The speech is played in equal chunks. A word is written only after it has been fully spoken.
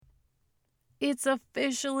It's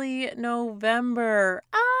officially November.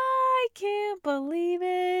 I can't believe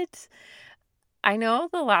it. I know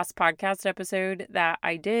the last podcast episode that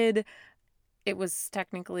I did, it was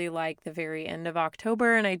technically like the very end of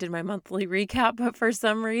October and I did my monthly recap, but for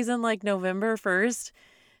some reason, like November 1st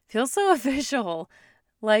feels so official.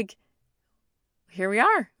 Like, here we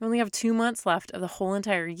are. We only have 2 months left of the whole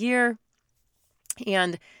entire year.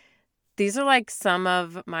 And these are like some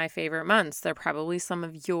of my favorite months. They're probably some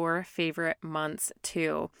of your favorite months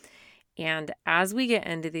too. And as we get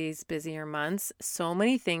into these busier months, so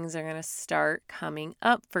many things are going to start coming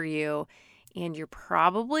up for you. And you're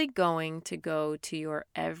probably going to go to your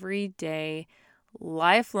everyday,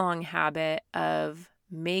 lifelong habit of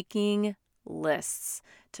making lists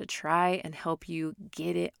to try and help you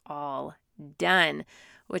get it all done,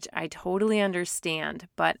 which I totally understand,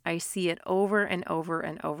 but I see it over and over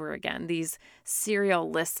and over again. These serial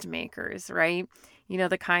list makers, right? You know,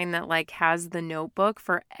 the kind that like has the notebook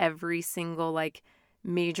for every single like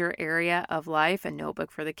major area of life, a notebook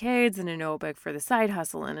for the kids and a notebook for the side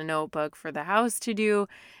hustle and a notebook for the house to do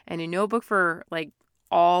and a notebook for like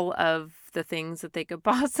all of the things that they could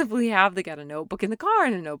possibly have. They got a notebook in the car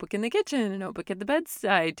and a notebook in the kitchen, a notebook at the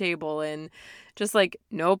bedside table, and just like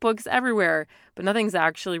notebooks everywhere. But nothing's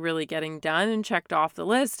actually really getting done and checked off the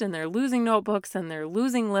list, and they're losing notebooks and they're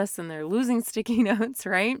losing lists and they're losing sticky notes,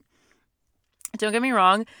 right? Don't get me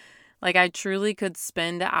wrong. Like I truly could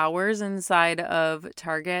spend hours inside of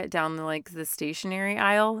Target down the stationery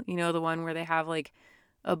aisle, you know, the one where they have like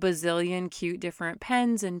a bazillion cute different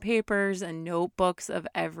pens and papers and notebooks of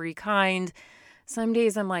every kind. Some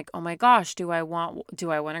days I'm like, oh my gosh, do I want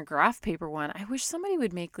a graph paper one? I wish somebody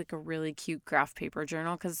would make like a really cute graph paper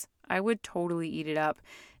journal because I would totally eat it up.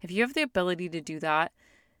 If you have the ability to do that,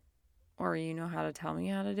 or you know how to tell me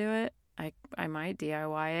how to do it, I might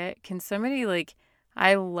DIY it. Can somebody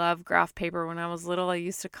I love graph paper. When I was little, I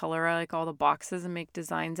used to color like all the boxes and make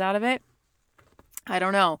designs out of it. I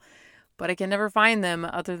don't know. But I can never find them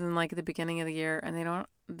other than like the beginning of the year. And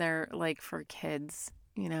they're like for kids,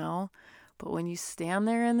 you know. But when you stand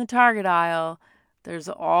there in the Target aisle, there's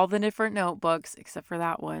all the different notebooks except for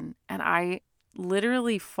that one. And I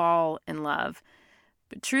literally fall in love.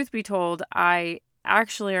 But truth be told, I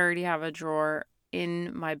actually already have a drawer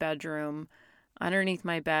in my bedroom underneath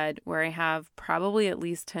my bed where I have probably at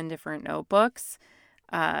least 10 different notebooks.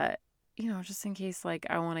 Just in case like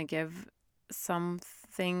I want to give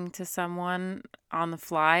something to someone on the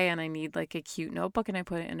fly and I need like a cute notebook and I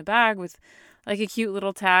put it in a bag with like a cute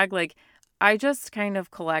little tag. Like I just kind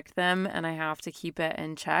of collect them and I have to keep it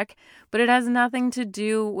in check, but it has nothing to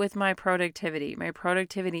do with my productivity. My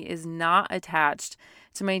productivity is not attached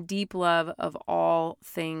to my deep love of all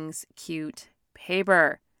things cute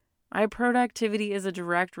paper. My productivity is a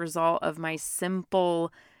direct result of my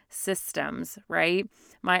simple systems, right?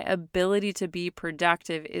 My ability to be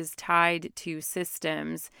productive is tied to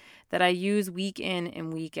systems that I use week in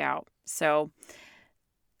and week out. So,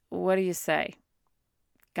 what do you say?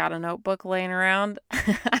 Got a notebook laying around?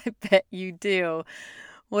 I bet you do.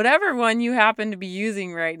 Whatever one you happen to be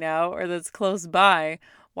using right now or that's close by,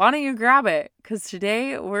 why don't you grab it? Because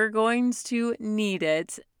today we're going to need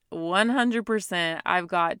it 100%. I've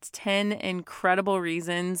got 10 incredible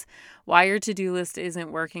reasons why your to-do list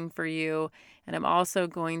isn't working for you. And I'm also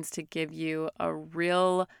going to give you a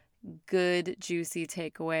real good, juicy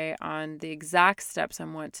takeaway on the exact steps I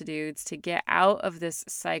want to do to get out of this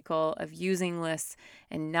cycle of using lists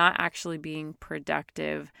and not actually being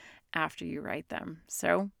productive after you write them.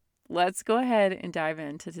 So let's go ahead and dive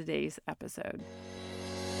into today's episode.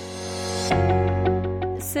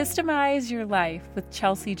 Systemize Your Life with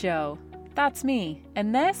Chelsea Joe. That's me.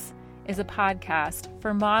 And this is a podcast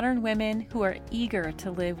for modern women who are eager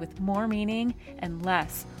to live with more meaning and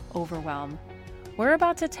less overwhelm. We're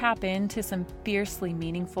about to tap into some fiercely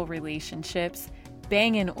meaningful relationships,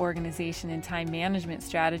 banging organization and time management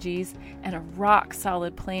strategies, and a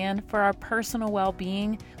rock-solid plan for our personal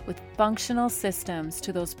well-being with functional systems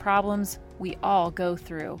to those problems we all go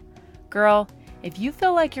through. Girl, if you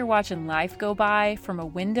feel like you're watching life go by from a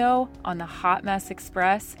window on the Hot Mess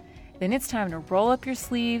Express, then it's time to roll up your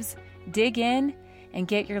sleeves, dig in, and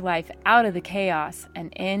get your life out of the chaos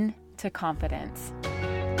and into confidence.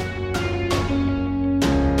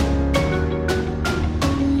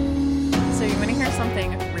 So you want to hear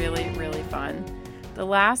something really, really fun? The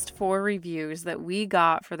last 4 reviews that we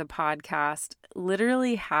got for the podcast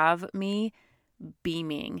literally have me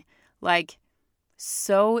beaming. Like,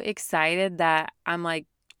 so excited that I'm like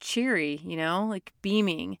cheery, like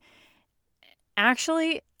beaming.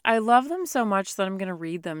 Actually, I love them so much that I'm going to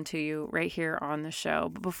read them to you right here on the show.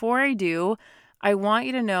 But before I do, I want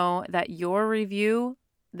you to know that your review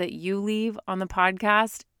that you leave on the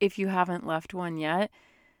podcast, if you haven't left one yet,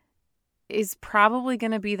 is probably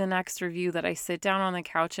going to be the next review that I sit down on the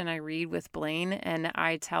couch and I read with Blaine and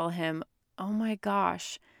I tell him, oh my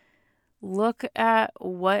gosh, look at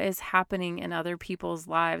what is happening in other people's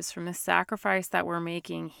lives from the sacrifice that we're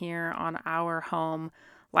making here on our home,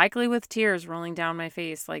 likely with tears rolling down my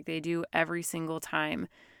face like they do every single time.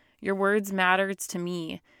 Your words mattered to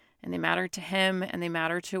me, and they matter to him, and they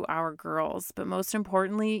matter to our girls. But most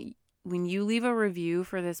importantly, when you leave a review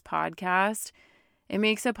for this podcast, it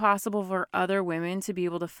makes it possible for other women to be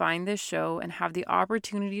able to find this show and have the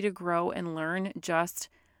opportunity to grow and learn just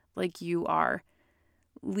like you are.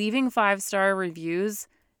 Leaving 5-star reviews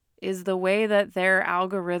is the way that their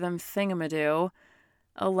algorithm thingamadoo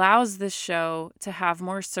allows this show to have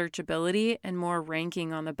more searchability and more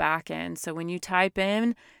ranking on the back end. So when you type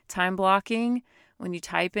in time blocking, when you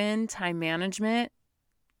type in time management,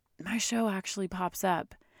 my show actually pops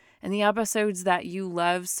up. And the episodes that you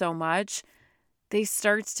love so much, they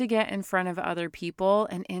start to get in front of other people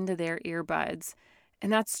and into their earbuds.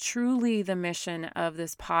 And that's truly the mission of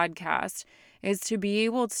this podcast, is to be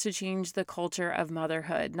able to change the culture of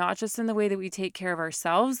motherhood, not just in the way that we take care of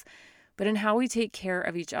ourselves, but in how we take care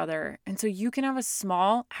of each other. And so you can have a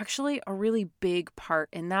small, actually a really big part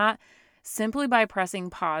in that simply by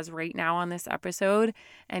pressing pause right now on this episode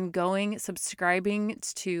and subscribing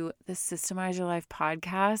to the Systemize Your Life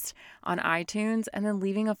podcast on iTunes and then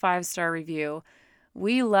leaving a 5-star review.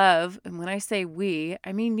 We love, and when I say we,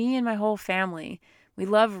 I mean me and my whole family. We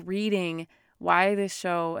love reading why this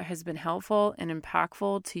show has been helpful and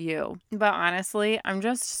impactful to you. But honestly, I'm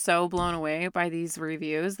just so blown away by these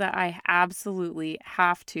reviews that I absolutely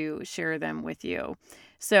have to share them with you.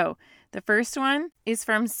 So the first one is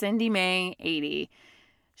from Cindy May 80.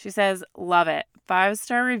 She says, love it.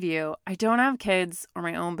 5-star review. I don't have kids or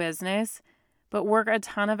my own business, but work a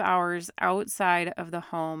ton of hours outside of the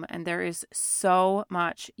home, and there is so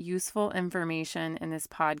much useful information in this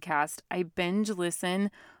podcast. I binge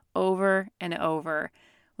listen over and over.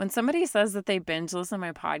 When somebody says that they binge listen to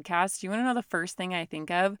my podcast, you want to know the first thing I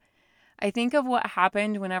think of? I think of what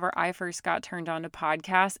happened whenever I first got turned on to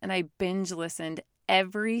podcasts, and I binge listened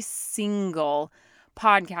every single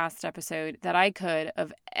podcast episode that I could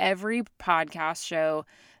of every podcast show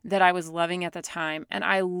that I was loving at the time. And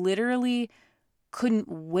I literally couldn't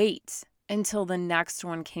wait until the next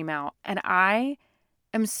one came out. And I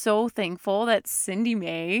am so thankful that Cindy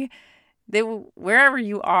May, wherever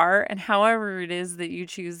you are and however it is that you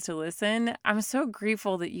choose to listen, I'm so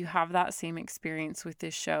grateful that you have that same experience with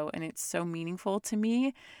this show. And it's so meaningful to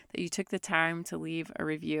me that you took the time to leave a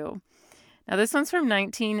review. Now, this one's from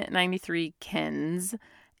 1993 Kens,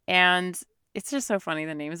 and it's just so funny,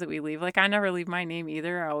 the names that we leave. Like, I never leave my name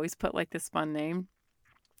either. I always put like this fun name.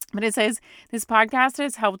 But it says, this podcast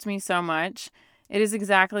has helped me so much. It is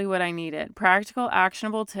exactly what I needed. Practical,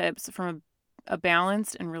 actionable tips from a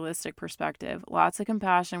balanced and realistic perspective. Lots of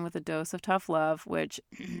compassion with a dose of tough love, which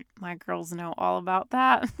my girls know all about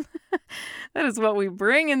that. That is what we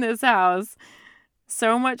bring in this house.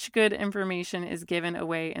 So much good information is given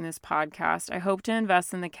away in this podcast. I hope to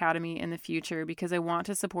invest in the Academy in the future because I want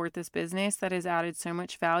to support this business that has added so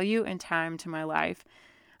much value and time to my life.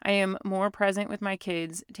 I am more present with my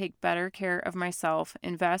kids, take better care of myself,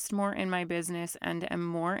 invest more in my business, and am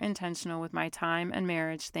more intentional with my time and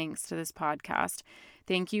marriage thanks to this podcast.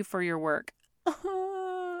 Thank you for your work.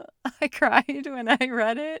 I cried when I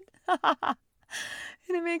read it. And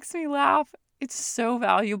it makes me laugh. It's so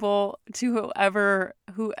valuable to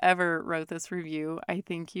whoever wrote this review. I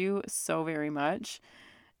thank you so very much.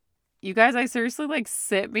 You guys, I seriously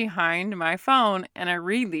sit behind my phone and I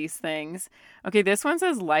read these things. Okay, this one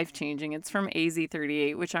says life-changing. It's from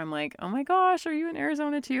AZ38, which I'm like, oh my gosh, are you in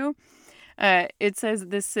Arizona too? It says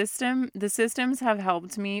the systems have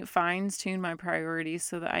helped me fine-tune my priorities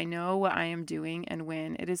so that I know what I am doing and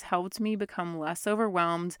when. It has helped me become less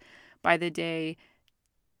overwhelmed by the day-to-day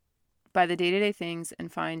things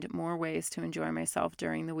and find more ways to enjoy myself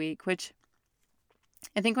during the week, which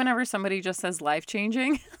I think whenever somebody just says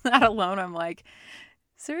life-changing, that alone, I'm like,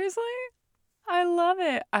 seriously? I love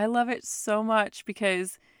it. I love it so much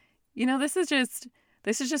because, this is just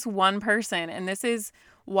one person, and this is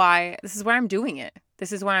why I'm doing it.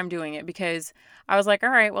 This is why I'm doing it, because I was like, all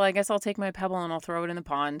right, well, I guess I'll take my pebble and I'll throw it in the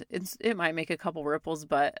pond. It might make a couple ripples,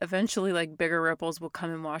 but eventually bigger ripples will come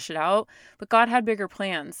and wash it out. But God had bigger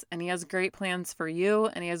plans, and he has great plans for you,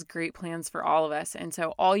 and he has great plans for all of us. And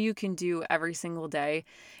so all you can do every single day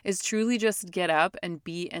is truly just get up and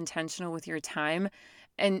be intentional with your time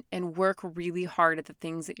and work really hard at the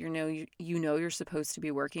things that you know you're supposed to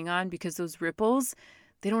be working on, because those ripples,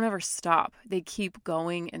 they don't ever stop. They keep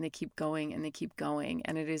going and they keep going and they keep going.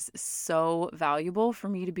 And it is so valuable for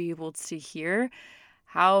me to be able to hear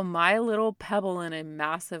how my little pebble in a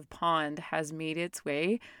massive pond has made its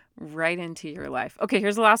way right into your life. Okay,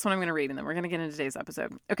 here's the last one I'm going to read, and then we're going to get into today's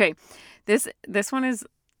episode. Okay, this one is,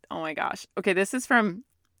 oh my gosh. Okay, this is from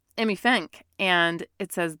Emmy Fink, and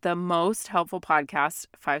it says, the most helpful podcast,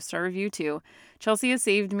 5-star review too. Chelsea has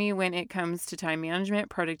saved me when it comes to time management,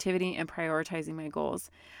 productivity, and prioritizing my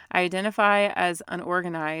goals. I identify as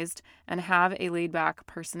unorganized and have a laid-back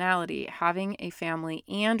personality. Having a family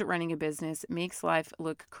and running a business makes life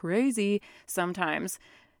look crazy sometimes.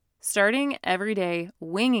 Starting every day,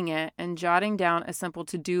 winging it, and jotting down a simple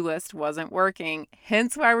to-do list wasn't working.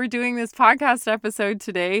 Hence why we're doing this podcast episode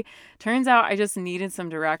today. Turns out I just needed some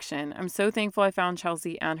direction. I'm so thankful I found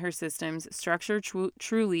Chelsea and her systems. Structure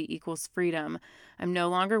truly equals freedom. I'm no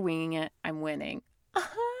longer winging it. I'm winning.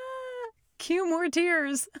 Cue more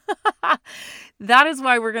tears. That is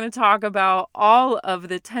why we're going to talk about all of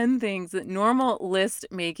the 10 things that normal list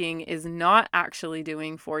making is not actually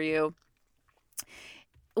doing for you.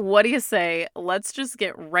 What do you say? Let's just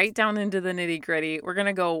get right down into the nitty gritty. We're going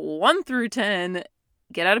to go 1 through 10.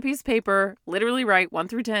 Get out a piece of paper, literally write 1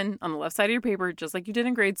 through 10 on the left side of your paper, just like you did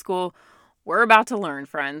in grade school. We're about to learn,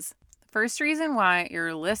 friends. First reason why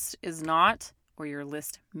your list is not, or your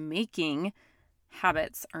list making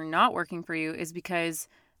habits are not working for you is because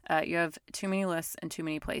you have too many lists in too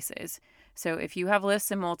many places. So if you have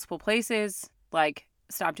lists in multiple places,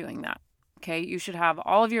 stop doing that. Okay. You should have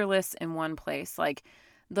all of your lists in one place.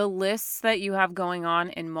 The lists that you have going on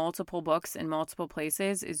in multiple books in multiple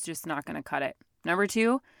places is just not going to cut it. Number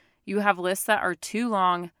 2, you have lists that are too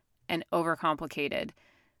long and overcomplicated,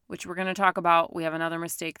 which we're going to talk about. We have another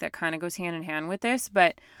mistake that kind of goes hand in hand with this.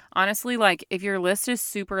 But honestly, if your list is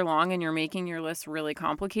super long and you're making your list really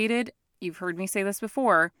complicated, you've heard me say this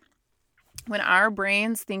before, when our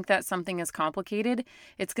brains think that something is complicated,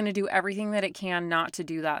 it's going to do everything that it can not to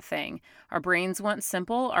do that thing. Our brains want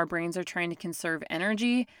simple. Our brains are trying to conserve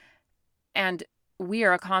energy. And we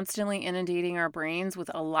are constantly inundating our brains with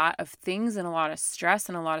a lot of things and a lot of stress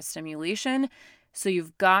and a lot of stimulation. So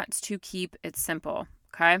you've got to keep it simple.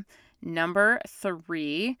 Okay. Number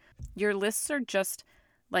 3, your lists are just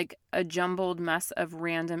like a jumbled mess of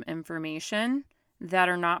random information that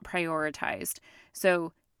are not prioritized.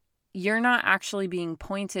 So you're not actually being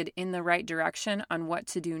pointed in the right direction on what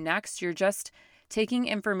to do next. You're just taking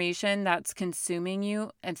information that's consuming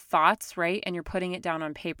you and thoughts, right? And you're putting it down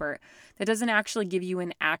on paper. That doesn't actually give you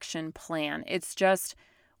an action plan. It's just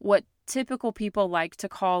what typical people like to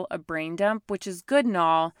call a brain dump, which is good and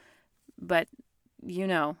all, but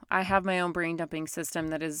I have my own brain dumping system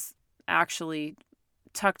that is actually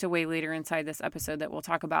tucked away later inside this episode that we'll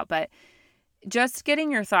talk about. But just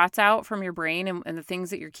getting your thoughts out from your brain and the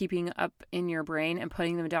things that you're keeping up in your brain and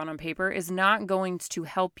putting them down on paper is not going to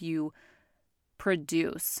help you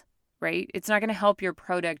produce, right? It's not going to help your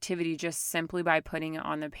productivity just simply by putting it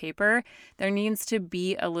on the paper. There needs to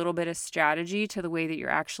be a little bit of strategy to the way that you're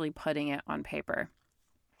actually putting it on paper.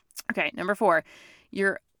 Okay, number 4,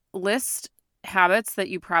 your list habits that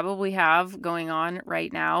you probably have going on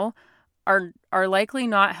right now are likely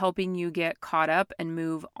not helping you get caught up and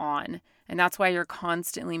move on. And that's why you're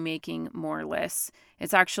constantly making more lists.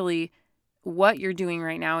 It's actually what you're doing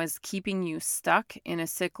right now is keeping you stuck in a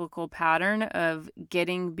cyclical pattern of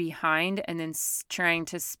getting behind and then trying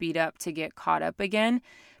to speed up to get caught up again.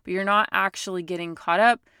 But you're not actually getting caught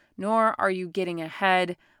up, nor are you getting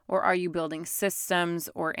ahead, or are you building systems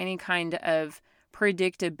or any kind of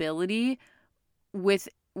predictability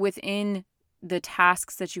within the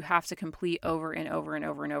tasks that you have to complete over and over and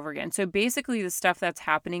over and over again. So basically the stuff that's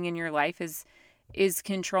happening in your life is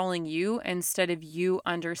controlling you instead of you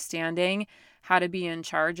understanding how to be in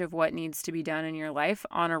charge of what needs to be done in your life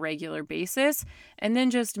on a regular basis, and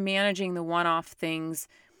then just managing the one-off things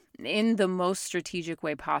in the most strategic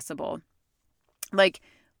way possible.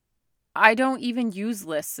 I don't even use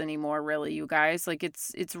lists anymore, really, you guys.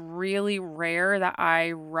 It's really rare that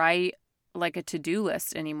I write a to-do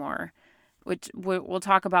list anymore, which we'll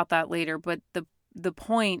talk about that later. But the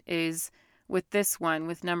point is with this one,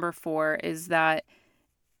 with number 4, is that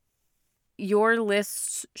your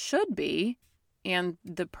lists should be, and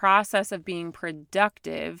the process of being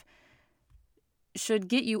productive should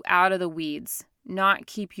get you out of the weeds, not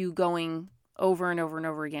keep you going over and over and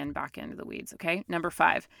over again back into the weeds. Okay. Number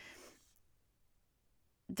 5,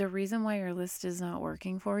 the reason why your list is not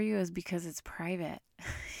working for you is because it's private.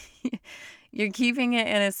 You're keeping it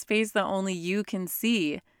in a space that only you can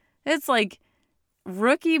see. It's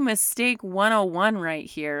rookie mistake 101 right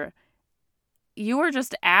here. You are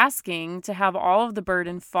just asking to have all of the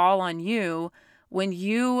burden fall on you when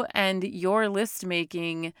you and your list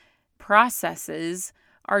making processes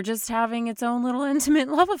are just having its own little intimate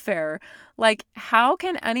love affair. Like, how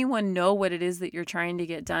can anyone know what it is that you're trying to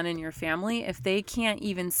get done in your family if they can't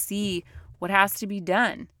even see what has to be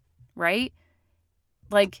done, right?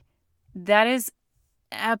 Like, that is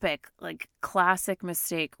epic, like classic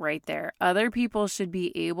mistake right there. Other people should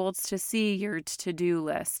be able to see your to-do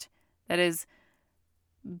list. That is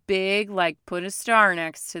big, like put a star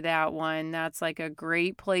next to that one. That's like a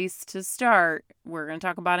great place to start. We're going to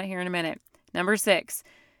talk about it here in a minute. Number 6,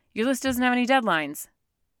 your list doesn't have any deadlines.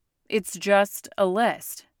 It's just a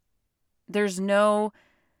list. There's no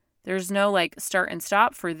like start and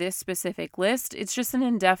stop for this specific list. It's just an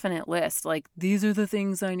indefinite list. Like, these are the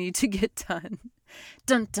things I need to get done.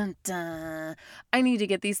 Dun, dun, dun. I need to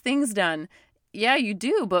get these things done. Yeah, you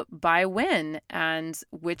do, but by when? And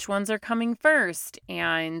which ones are coming first?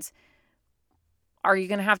 And are you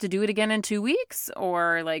going to have to do it again in 2 weeks?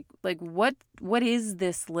 Or like what is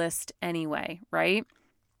this list anyway, right?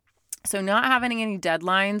 So not having any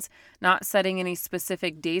deadlines, not setting any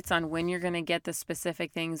specific dates on when you're going to get the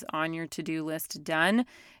specific things on your to-do list done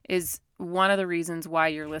is one of the reasons why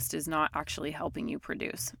your list is not actually helping you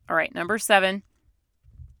produce. All right, number 7.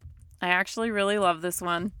 I actually really love this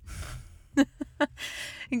one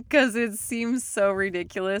because it seems so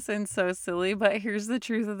ridiculous and so silly, but here's the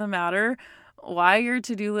truth of the matter. Why your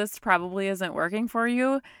to-do list probably isn't working for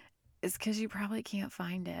you is because you probably can't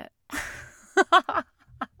find it.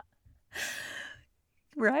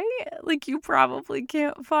 Right? Like, you probably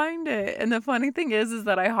can't find it. And the funny thing is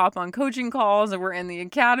that I hop on coaching calls, or we're in the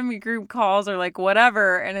academy group calls, or like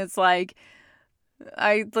whatever, and it's like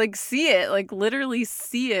I like see it, like literally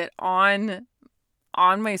see it on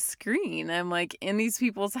my screen. I'm like in these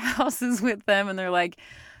people's houses with them, and they're like,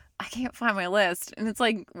 I can't find my list. And it's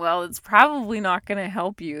like, well, it's probably not going to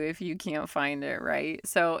help you if you can't find it, right?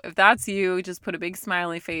 So if that's you, just put a big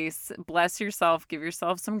smiley face, bless yourself, give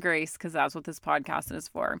yourself some grace, because that's what this podcast is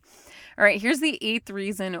for. All right, here's the 8th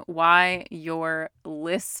reason why your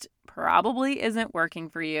list probably isn't working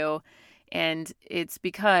for you. And it's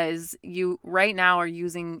because you right now are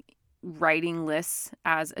using writing lists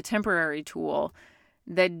as a temporary tool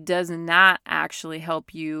that does not actually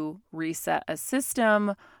help you reset a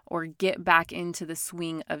system or get back into the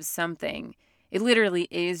swing of something. It literally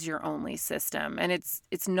is your only system, and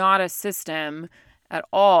it's not a system at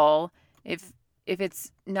all if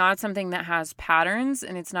it's not something that has patterns,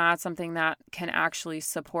 and it's not something that can actually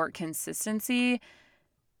support consistency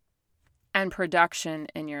and production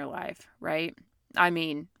in your life, right? I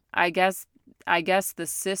mean, I guess the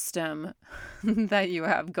system that you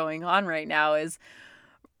have going on right now is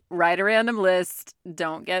write a random list,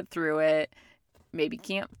 don't get through it, maybe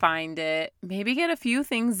can't find it, maybe get a few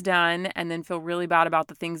things done and then feel really bad about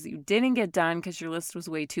the things that you didn't get done because your list was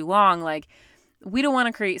way too long. Like, we don't want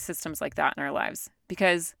to create systems like that in our lives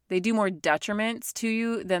because they do more detriments to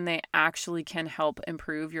you than they actually can help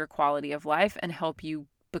improve your quality of life and help you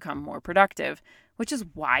become more productive, which is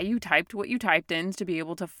why you typed what you typed in to be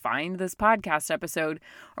able to find this podcast episode,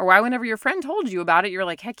 or why whenever your friend told you about it, you're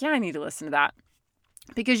like, heck yeah, I need to listen to that.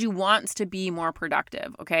 Because you want to be more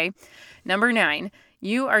productive, okay? Number 9,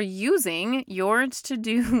 you are using your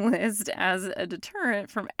to-do list as a deterrent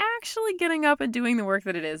from actually getting up and doing the work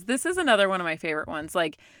that it is. This is another one of my favorite ones.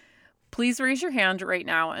 Like, please raise your hand right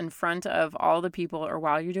now in front of all the people, or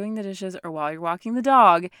while you're doing the dishes, or while you're walking the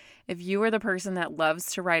dog, if you are the person that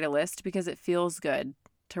loves to write a list because it feels good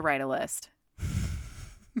to write a list.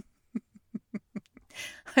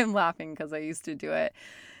 I'm laughing because I used to do it.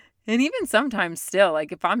 And even sometimes still,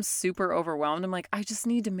 like if I'm super overwhelmed, I'm like, I just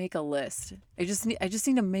need to make a list. I just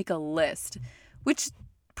need to make a list, which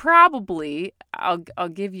probably I'll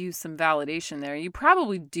give you some validation there. You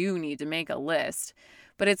probably do need to make a list,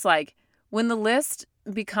 but it's like when the list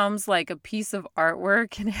becomes like a piece of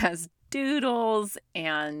artwork and it has doodles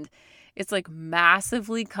and it's like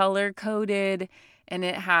massively color coded and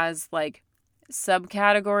it has like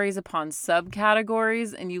subcategories upon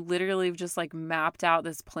subcategories, and you literally have just like mapped out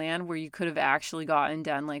this plan where you could have actually gotten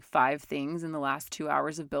done like 5 things in the last 2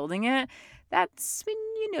 hours of building it. That's when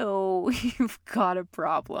you know you've got a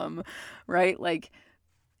problem, right? Like,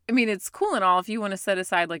 I mean, it's cool and all if you want to set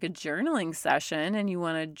aside like a journaling session and you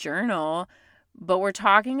want to journal, but we're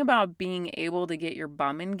talking about being able to get your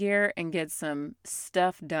bum in gear and get some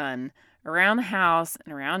stuff done around the house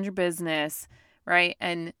and around your business, right?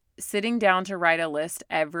 And sitting down to write a list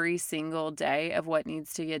every single day of what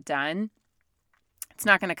needs to get done, it's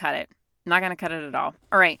not going to cut it. Not going to cut it at all.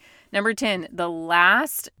 All right. Number 10, the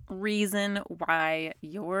last reason why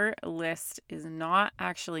your list is not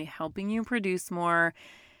actually helping you produce more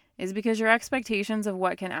is because your expectations of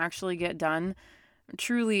what can actually get done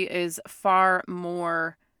truly is far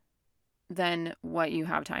more than what you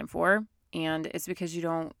have time for. And it's because you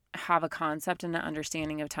don't have a concept and an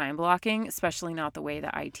understanding of time blocking, especially not the way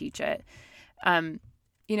that I teach it.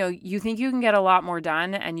 You think you can get a lot more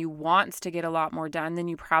done and you want to get a lot more done than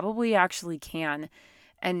you probably actually can.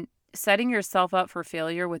 And setting yourself up for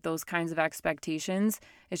failure with those kinds of expectations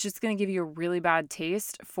is just going to give you a really bad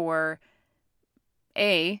taste for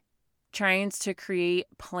trying to create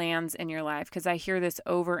plans in your life. Because I hear this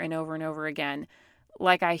over and over and over again.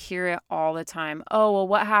 Like I hear it all the time. Oh, well,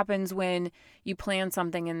 what happens when you plan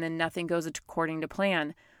something and then nothing goes according to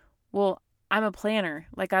plan? Well, I'm a planner.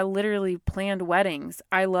 Like I literally planned weddings.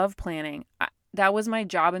 I love planning. That was my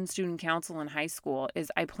job in student council in high school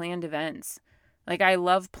is I planned events. Like I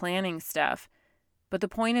love planning stuff. But the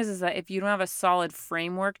point is that if you don't have a solid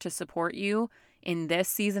framework to support you in this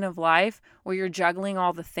season of life where you're juggling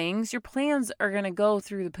all the things, your plans are going to go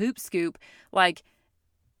through the poop scoop like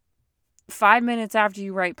 5 minutes after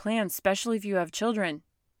you write plans, especially if you have children.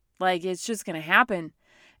 Like it's just going to happen.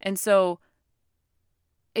 And so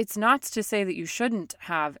it's not to say that you shouldn't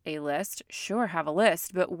have a list. Sure, have a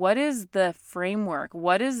list. But what is the framework?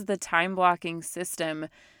 What is the time blocking system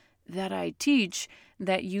that I teach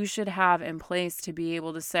that you should have in place to be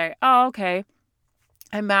able to say, oh, okay,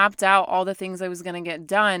 I mapped out all the things I was going to get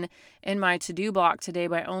done in my to-do block today,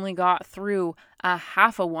 but I only got through a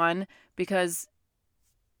half of one because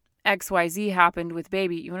XYZ happened with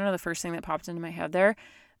baby. You want to know the first thing that popped into my head there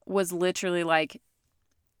was literally like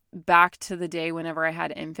back to the day whenever I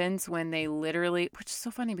had infants when they literally, which is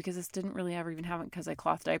so funny because this didn't really ever even happen because I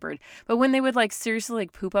cloth diapered, but when they would like seriously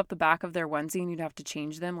like poop up the back of their onesie and you'd have to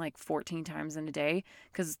change them like 14 times in a day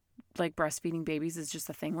because like breastfeeding babies is just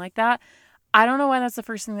a thing like that. I don't know why that's the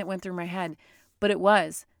first thing that went through my head, but it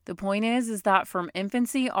was. The point is that from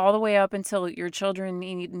infancy all the way up until your children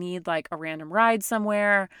need like a random ride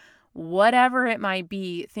somewhere, whatever it might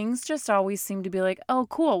be, things just always seem to be like, oh,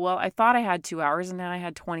 cool. Well, I thought I had 2 hours and then I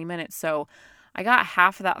had 20 minutes. So I got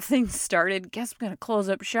half of that thing started. Guess I'm going to close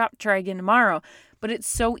up shop, try again tomorrow. But it's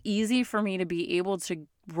so easy for me to be able to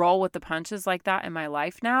roll with the punches like that in my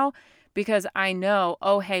life now because I know,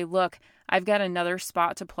 oh, hey, look, I've got another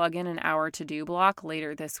spot to plug in an hour to-do block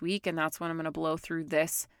later this week. And that's when I'm going to blow through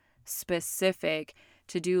this specific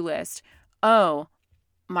to-do list. Oh,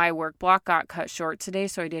 my work block got cut short today,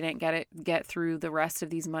 so I didn't get through the rest of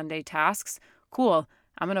these Monday tasks. Cool.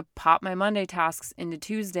 I'm going to pop my Monday tasks into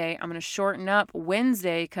Tuesday. I'm going to shorten up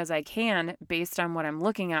Wednesday because I can based on what I'm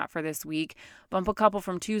looking at for this week. Bump a couple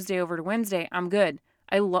from Tuesday over to Wednesday. I'm good.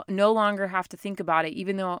 I no longer have to think about it,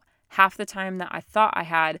 even though half the time that I thought I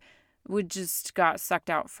had would just got sucked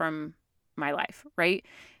out from my life, right?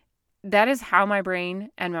 That is how my brain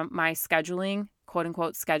and my scheduling, quote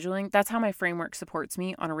unquote scheduling, that's how my framework supports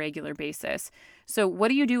me on a regular basis. So what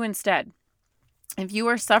do you do instead? If you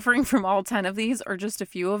are suffering from all 10 of these or just a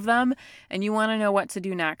few of them and you want to know what to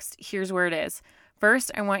do next, here's where it is.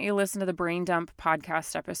 First, I want you to listen to the Brain Dump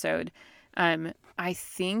podcast episode. I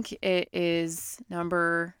think it is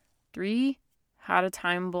number 3, how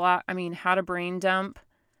to brain dump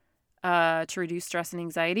to reduce stress and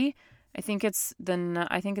anxiety. I think it's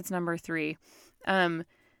number 3.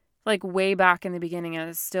 Like way back in the beginning, and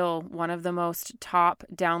it's still one of the most top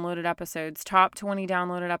 20 downloaded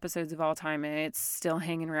episodes of all time, and it's still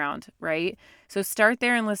hanging around, right? So start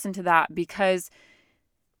there and listen to that because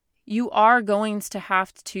you are going to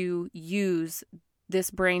have to use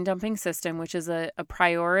this brain dumping system, which is a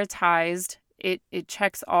prioritized, it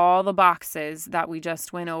checks all the boxes that we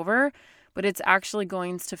just went over, but it's actually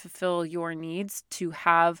going to fulfill your needs to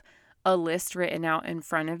have a list written out in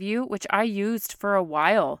front of you, which I used for a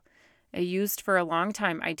while. I used for a long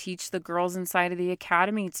time. I teach the girls inside of the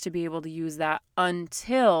academy to be able to use that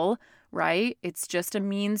until, right? It's just a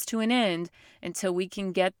means to an end until we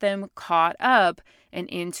can get them caught up and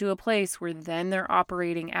into a place where then they're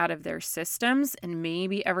operating out of their systems. And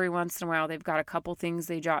maybe every once in a while, they've got a couple things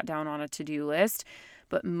they jot down on a to-do list.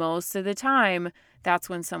 But most of the time, that's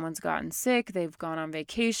when someone's gotten sick, they've gone on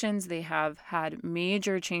vacations, they have had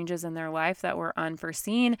major changes in their life that were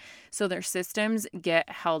unforeseen. So their systems get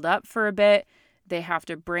held up for a bit. They have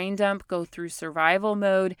to brain dump, go through survival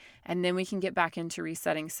mode, and then we can get back into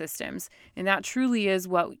resetting systems. And that truly is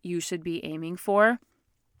what you should be aiming for.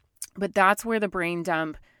 But that's where the brain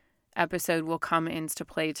dump episode will come into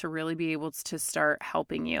play to really be able to start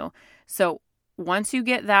helping you. So once you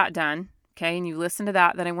get that done, okay, and you listen to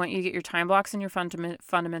that, then I want you to get your time blocks and your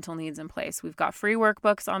fundamental needs in place. We've got free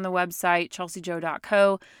workbooks on the website,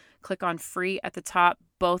 chelseajoe.co. Click on free at the top.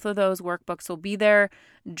 Both of those workbooks will be there.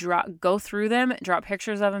 Go through them, drop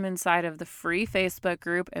pictures of them inside of the free Facebook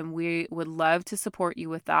group, and we would love to support you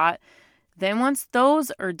with that. Then once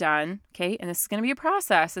those are done, okay, and this is going to be a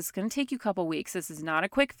process. It's going to take you a couple weeks. This is not a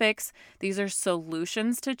quick fix. These are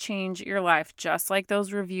solutions to change your life, just like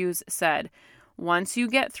those reviews said. Once you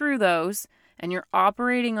get through those and you're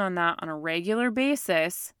operating on that on a regular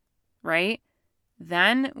basis, right?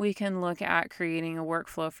 Then we can look at creating a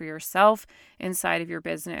workflow for yourself inside of your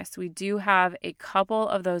business. We do have a couple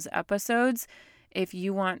of those episodes. If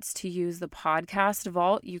you want to use the podcast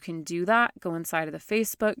vault, you can do that. Go inside of the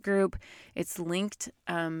Facebook group. It's linked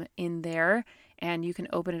in there, and you can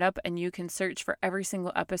open it up and you can search for every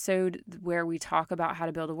single episode where we talk about how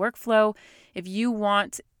to build a workflow. If you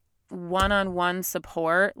want one-on-one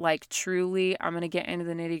support, like truly, I'm going to get into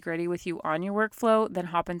the nitty-gritty with you on your workflow, then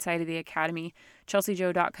hop inside of the academy,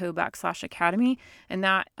 chelseajoe.co/academy. And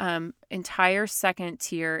that entire second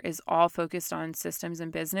tier is all focused on systems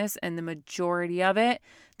and business. And the majority of it,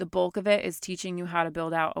 the bulk of it, is teaching you how to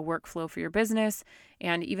build out a workflow for your business,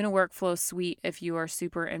 and even a workflow suite if you are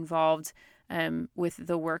super involved with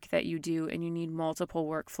the work that you do and you need multiple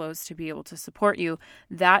workflows to be able to support you.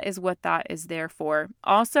 That is what that is there for.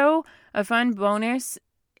 Also, a fun bonus,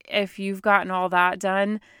 if you've gotten all that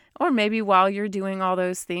done, or maybe while you're doing all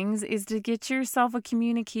those things, is to get yourself a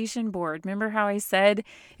communication board. Remember how I said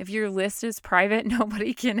if your list is private,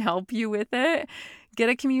 nobody can help you with it? Get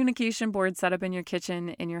a communication board set up in your kitchen,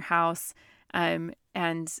 in your house, and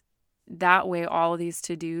that way all of these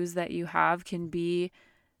to-dos that you have can be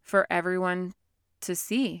for everyone to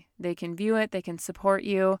see. They can view it. They can support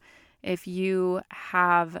you. If you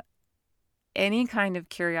have any kind of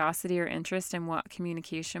curiosity or interest in what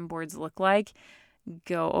communication boards look like,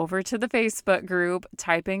 go over to the Facebook group,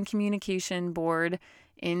 type in communication board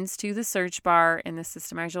into the search bar in the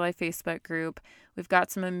Systemize Your Life Facebook group. We've got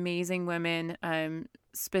some amazing women,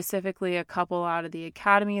 specifically a couple out of the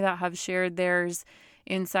academy that have shared theirs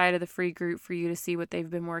inside of the free group for you to see what they've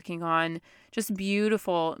been working on. Just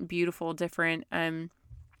beautiful, beautiful different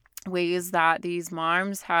ways that these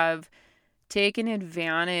moms have taken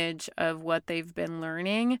advantage of what they've been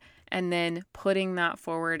learning and then putting that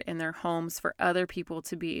forward in their homes for other people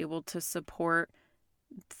to be able to support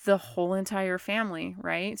the whole entire family,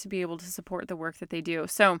 right? To be able to support the work that they do.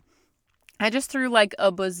 So I just threw like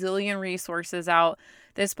a bazillion resources out.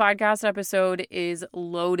 This podcast episode is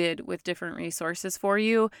loaded with different resources for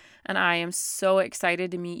you, and I am so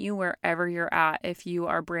excited to meet you wherever you're at. If you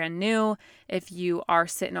are brand new, if you are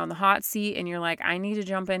sitting on the hot seat and you're like, I need to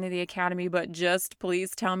jump into the academy, but just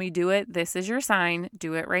please tell me do it. This is your sign.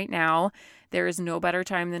 Do it right now. There is no better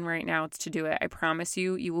time than right now to do it. I promise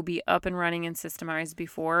you, you will be up and running and systemized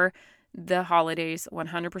before the holidays,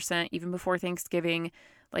 100%, even before Thanksgiving.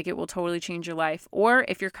 Like, it will totally change your life. Or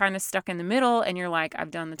if you're kind of stuck in the middle and you're like,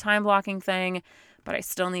 I've done the time blocking thing, but I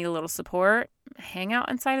still need a little support, hang out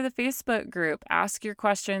inside of the Facebook group. Ask your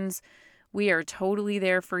questions. We are totally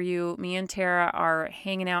there for you. Me and Tara are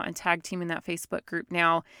hanging out and tag teaming that Facebook group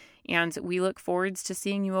now, and we look forward to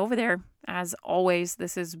seeing you over there. As always,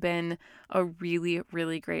 this has been a really,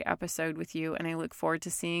 really great episode with you, and I look forward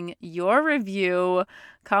to seeing your review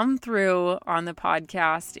come through on the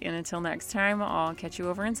podcast. And until next time, I'll catch you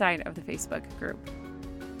over inside of the Facebook group.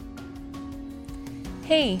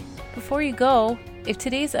 Hey, before you go, if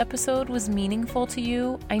today's episode was meaningful to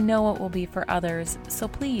you, I know it will be for others, so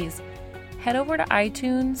please head over to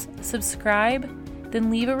iTunes, subscribe, then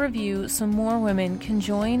leave a review so more women can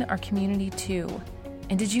join our community too.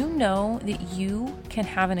 And did you know that you can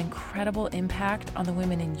have an incredible impact on the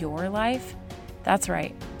women in your life? That's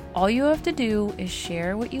right. All you have to do is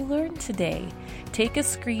share what you learned today. Take a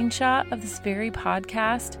screenshot of this very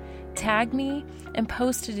podcast, tag me, and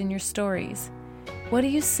post it in your stories. What do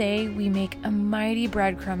you say we make a mighty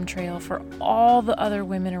breadcrumb trail for all the other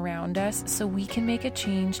women around us so we can make a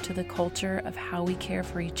change to the culture of how we care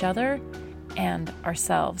for each other and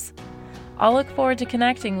ourselves? I'll look forward to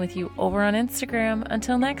connecting with you over on Instagram.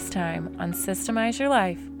 Until next time on Systemize Your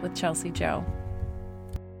Life with Chelsea Joe.